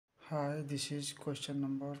Hi, this is question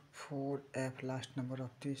number 4f, last number of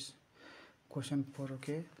this question 4.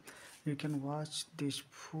 Okay, you can watch this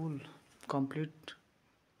full complete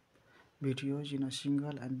videos in a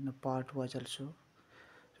single and in a part wise also.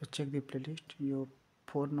 So check the playlist. Yo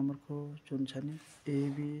 4 number को जुन छ नि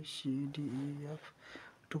ABCDEF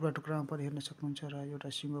टुक्रा टुक्रामा पनि हेर्न सक्नुहुन्छ र एउटा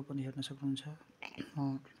सिङ्गो पनि हेर्न सक्नुहुन्छ।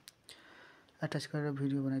 एट्याच गरेर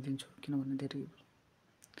भिडियो बनाइदिन्छु किनभने धेरै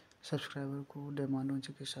सब्सक्राइबरको डिमान्ड हुन्छ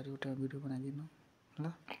कि सर एउटा भिडियो बनाइदिनु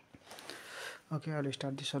ल। Okay, I'll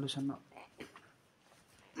start the solution now.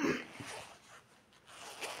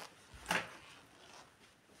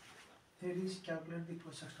 Here is calculate the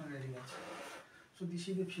cross-sectional area. So this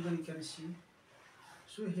is the figure you can see.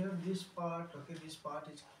 So here this part, okay, this part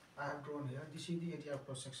is I have drawn here. This is the area of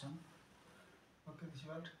cross-section. Okay, this is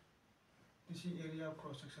what? This is area of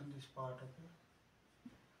cross-section. This part, okay.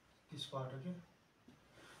 This part, okay.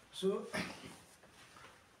 So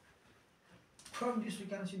from this we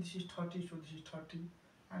can see this is 30, so this is 30,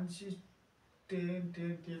 and this is 10,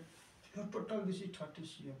 10, 10. So total this is 30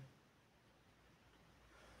 cm.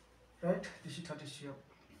 Right? This is 30 cm.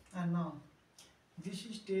 And now this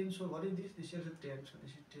is 10, so what is this? This is 10, so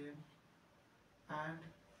this is 10.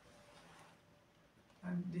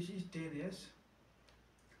 And this is 10, yes.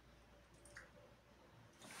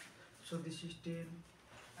 So this is 10.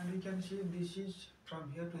 And we can see this is from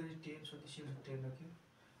here to here is 10, so this is 10, okay.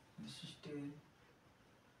 This is 10.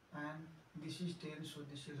 And this is 10, so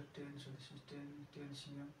this is 10, so this is 10, 10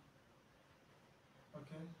 cm.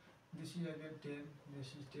 Okay. This is again 10, this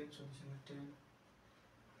is 10, so this is 10.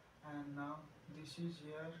 And now this is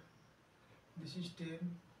here, this is 10,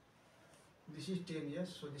 this is 10, yes,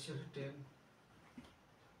 so this is 10.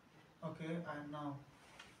 Okay, and now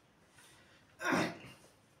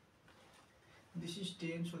this is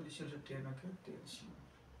 10, so this is 10, okay, 10 cm.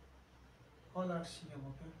 All are cm,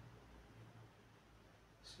 okay.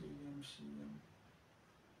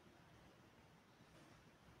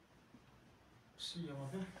 cm,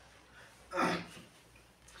 okay.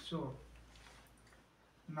 So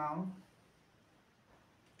now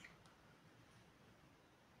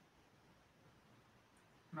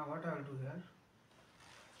what I will do here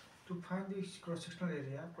to find the cross-sectional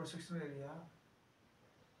area,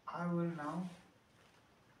 I will now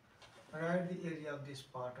write the area of this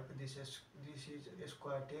part. Okay, this is a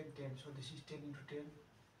square 10, so this is 10 into 10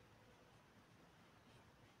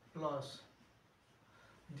 plus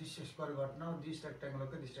this square got now this rectangle,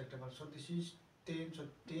 okay, this rectangle, so this is 10, so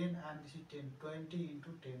 10 and this is 10, 20 into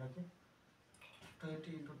 10, okay,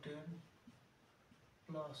 20 into 10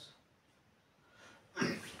 plus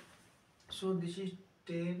so this is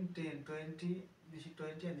 10, 10, 20, this is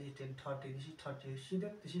 20 and this is 10, 30, this is 30, you see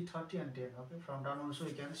that this is 30 and 10, okay, from down also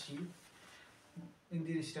you can see in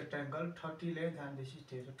this rectangle 30 length and this is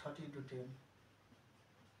 10, so 30 into 10,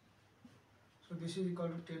 so this is equal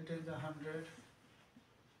to 10 times 100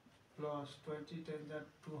 plus 20 times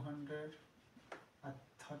 200 and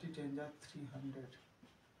 30 times 300,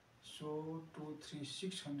 so 2, 3,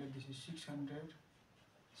 600, this is 600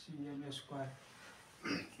 cm square.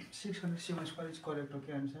 600 cm square is correct,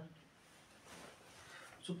 okay, answer.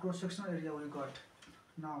 So cross-sectional area we got.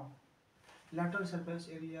 Now lateral surface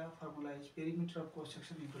area formula is perimeter of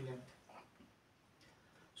cross-section into length.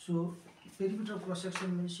 So perimeter of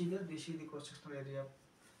cross-section means here this is the cross-sectional area,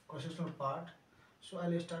 cross-sectional part. So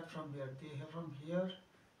I'll start from here. They have from here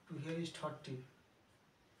to here is 30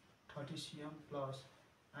 cm plus,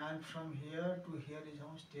 and from here to here is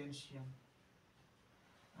how much? 10 cm,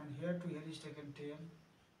 and here to here is taken 10,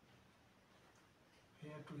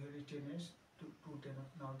 here to here is 10 is to 10.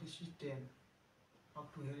 Now this is 10,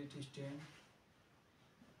 up to here it is 10,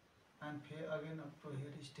 and here again up to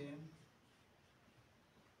here is 10,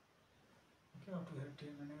 okay, up to here 10,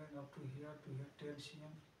 and again up to here 10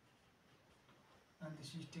 cm, and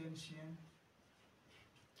this is 10 cm,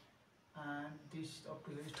 and this up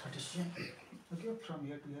to here is 30 cm, okay, from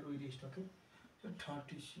here to here we reached, okay, so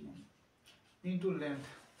 30 cm into length.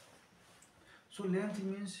 So length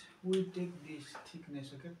means we take this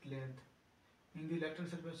thickness, okay, length. In the lateral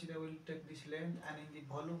surface area we will take this length, and in the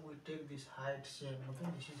volume we take this height, same, okay,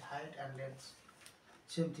 this is height and length,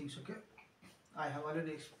 same things, okay. I have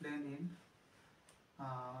already explained in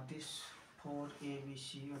this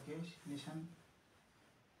 4ABC, okay, listen,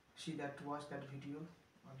 see that, watch that video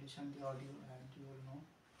or listen the audio and you will know.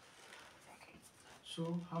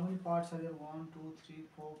 So how many parts are there? 1, 2, 3,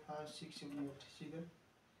 4, 5, 6, 7, 8, see that?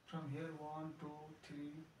 From here 1, 2, 3,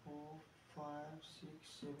 4, 5, 6,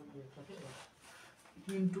 7, 8,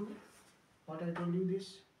 okay, into what I told you,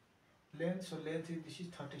 this length, so length is, this is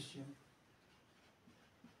 30 cm.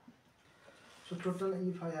 So total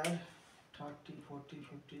if I add 30, 40,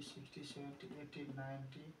 50, 60, 70, 80,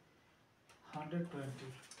 90, 120.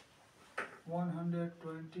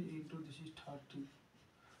 120 into this is 30.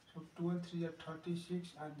 So 12 3 are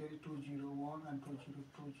 36 and there is 201 and 2020.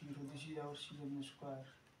 This is our cm square.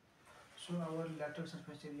 So our lateral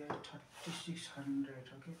surface area is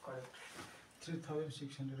 3600. Okay, correct.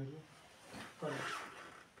 3600. Okay, correct.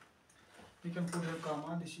 We can put a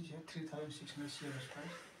comma. This is here 3600 cm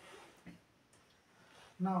square.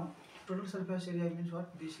 Now total surface area means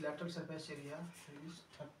what? This lateral surface area is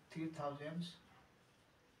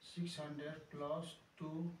 3600 plus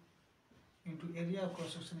 2 into area of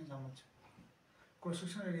cross section is how much? Cross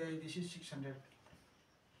section area is this is 600.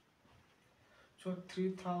 So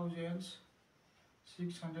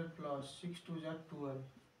 3600 plus 6 to 12.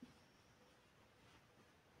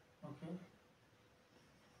 Okay.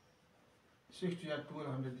 6 to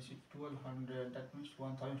 1200. This is 1200. That means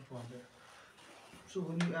 1200. So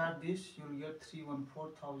when you add this, you will get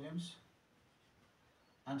 314,000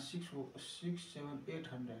 and 6 7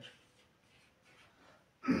 800.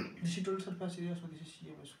 This is total surface area. So this is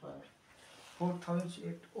cm square.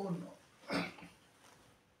 4,008. Oh no.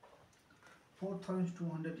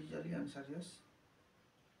 4,200 is the answer, yes.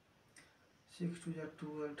 6 to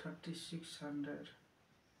 12, 3600.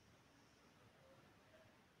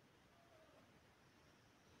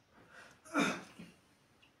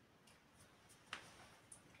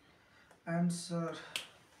 Answer.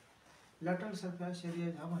 Lateral surface area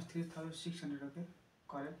is how much? 3600. Okay,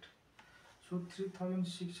 correct. So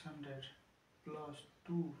 3600 plus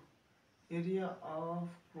 2 area of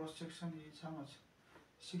cross section is how much?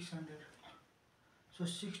 600. So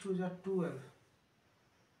 6 to 12.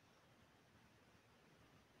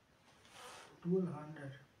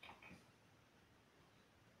 1200.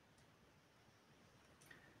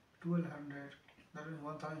 1200. That is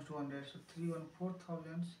 1200. So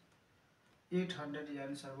 314,800 is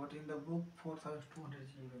answer. But in the book 4,200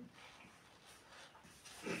 is given.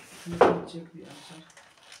 You can check the answer.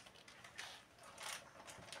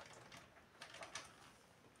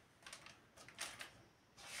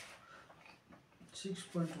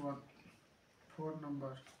 (6.1) 4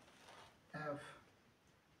 number F.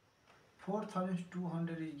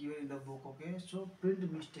 4,200 is given in the book. Okay, so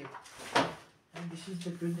print mistake, and this is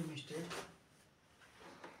the print mistake.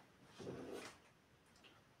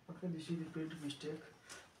 Okay, this is the print mistake.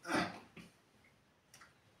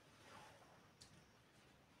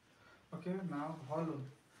 Okay, now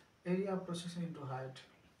volume, area of cross section into height.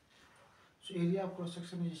 So area of cross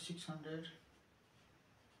section is 600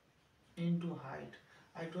 into height.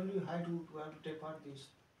 I told you height we have to take out this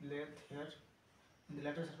length here. In the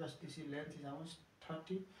lateral surface, this is length is almost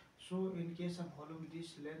 30. So in case of volume,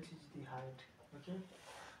 this length is the height. Okay,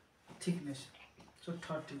 thickness. So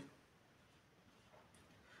 30.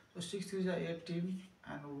 So 6 3 is 18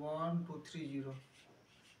 and 1 2 3 0.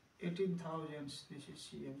 18,000. This is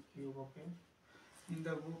cm cube. Okay, in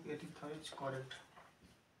the book 18,000 is correct.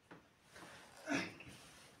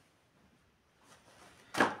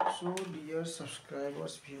 So dear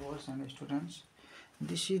subscribers, viewers and students,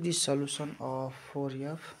 this is the solution of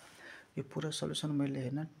 4f. यो पूरा solution मैले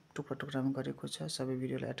हैन टुक्रा टुक्रामा गरेको छ. सबै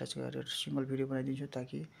भिडियोलाई attach गरेर single video बनाइदिन्छु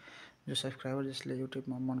ताकि जो सब्स्क्राइबर जसले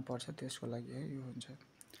युट्युबमा मन पर्छ त्यसको लागि है यो हुन्छ.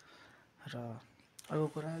 र अर्को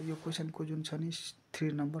कुरा यो क्वेशनको जुन छ नि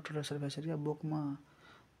 3 नम्बर टोटल सर्फेस एरिया बुकमा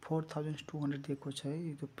 4200 दिएको छ है.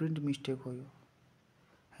 यो प्रिन्ट मिस्टेक हो यो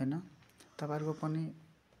हैन. तपाईहरुको पनि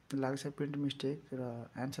लाग्छ प्रिन्ट मिस्टेक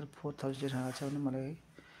र आन्सर 4000 आएको छ भने मलाई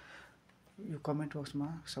यो कमेन्ट बक्समा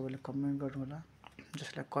सबैले कमेन्ट गर्नु होला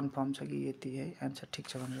जसलाई कन्फर्म छ कि यति है आन्सर ठीक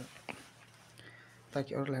छ भनेर,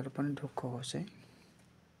 ताकि अरूलाई पनि ढुक्क होस् है.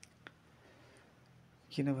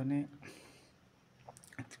 किनभने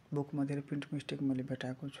बुकमा धेरै प्रिन्ट मिस्टेक मैले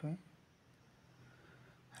भेटाएको छु है.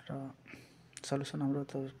 र सल्युसन हाम्रो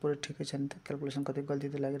त पुरै ठिकै छ नि त. क्याल्कुलेसन कतै गल्ती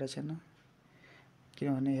त लागिरहेको छैन.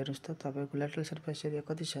 किनभने हेर्नुस् त तपाईको लेटरल सर्फेस एरिया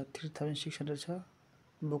कति छ? 3600 छ.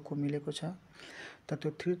 बुकको मिलेको छ. त त्यो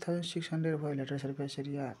 3600 भयो lateral surface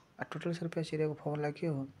area. Total surface एरियाको फर्मुला के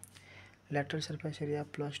हो? Lateral surface area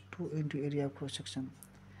plus 2 into area of cross section.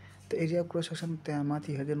 त एरिया अफ क्रस सेक्सन त्यहाँ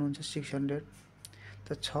माथि हेर्दै हुनुहुन्छ 600. त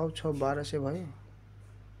 6 6 1200 भयो.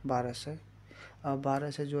 1200. अब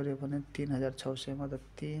 1200 जोड्यो भने 3600 मा त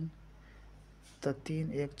 3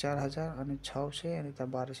 1 4000 अनि 600 अनि त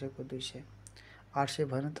 1200 को 200 800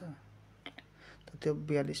 भएन त. त त्यो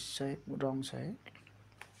 4200 रङ छ है.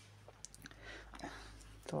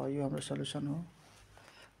 त यो हाम्रो सल्युसन हो.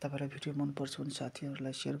 तपाईलाई भिडियो मन पर्छ भने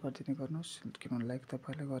साथीहरुलाई शेयर गरिदिने गर्नुस्. किनभने लाइक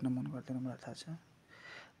तपाईलाई गर्न मन गर्दैन मलाई थाहा छ.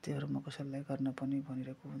 त्यही भएर म कसैलाई गर्न पनि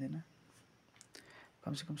भनिरहेको हुँदैन.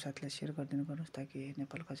 कमसेकम साथीलाई सेयर गरिदिनु गर्नुहोस् ताकि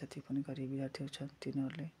नेपालका जति पनि गरिब विद्यार्थीहरू छन्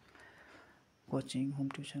तिनीहरूले कोचिङ होम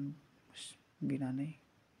ट्युसन बिना नै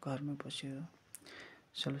घरमै बसेर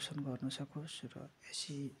सल्युसन गर्न सकोस् र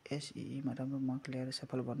एसइईमा राम्रो मार्क ल्याएर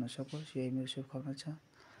सफल बन्न सकोस्। यही मेरो शुभकामना छ।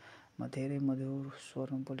 म धेरै मधुर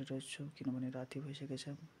स्वरमा बोलिरहेको छु किनभने राति भइसकेको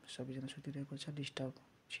छ, सबैजना सुतिरहेको छ। डिस्टर्ब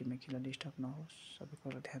छिमेकीलाई डिस्टर्ब नहोस्, सबै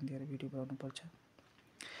कुरालाई ध्यान दिएर भिडियो बनाउनुपर्छ।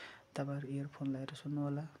 तपाईँहरू इयरफोन लगाएर सुन्नु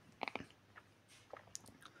होला।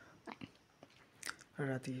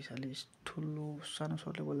 राति अलि ठुलो सानो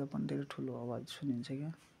स्वरले बोल्दा पनि धेरै ठुलो आवाज सुनिन्छ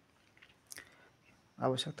क्या।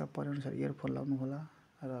 आवश्यकता परेअनुसार इयरफोन लाउनु होला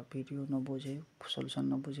र भिडियो नबुझे सल्युसन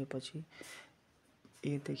नबुझेपछि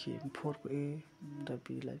एदेखि 4 को ए र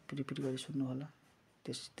बीलाई रिपिट गरी सुन्नु होला।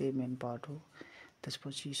 त्यही मेन पार्ट हो।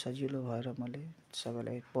 त्यसपछि सजिलो भएर मैले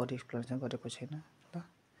सबैलाई बडी एक्सप्लेनेसन गरेको छैन ल।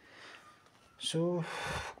 So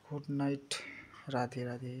good night, Radhe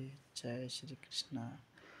Radhe, जय श्री कृष्ण।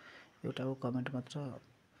 एउटा कमेन्ट मात्र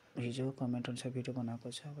हिजो कमेन्ट अनुसार भिडियो बनाएको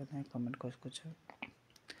छ भने कमेन्ट कसको छ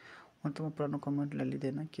अन्त म पुरानो कमेन्टलाई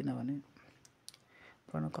लिँदैन किनभने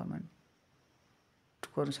पुरानो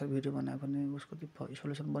कमेन्टको अनुसार भिडियो बनायो भने उसको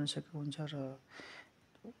सल्युसन बनिसकेको हुन्छ र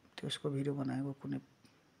त्यसको भिडियो बनाएको कुनै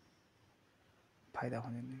फाइदा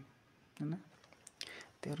हुँदैन हैन।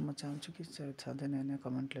 त्यही म चाहन्छु कि सधैँ नयाँ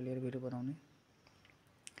कमेन्टलाई लिएर भिडियो बनाउने।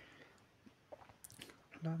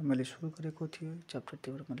 ल मैले सुरु गरेको थियो च्याप्टर,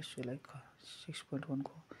 त्यहीबाट मैले यसलाई 6.1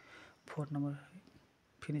 को 4 नम्बर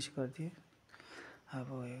फिनिस गरिदिएँ। अब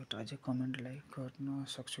एउटा अझै कमेन्टलाई गर्न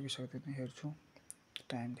सक्छु कि सक्दैन हेर्छु।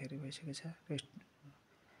 टाइम धेरै भइसकेको छ, रेस्ट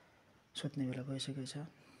सुत्ने बेला भइसकेको छ।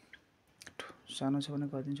 सानो छ भने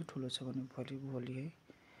गरिदिन्छु, ठुलो छ भने भोलि है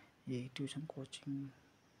यही ट्युसन कोचिङ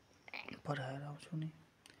पढाएर आउँछु नि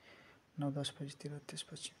 9-10 बजीतिर।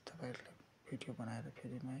 त्यसपछि तपाईँहरूले भिडियो बनाएर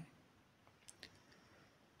फेरि म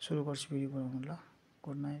सुरु गर्छु भिडियो बनाउनु ल।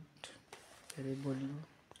 गुड नाइट, धेरै बोल्नु।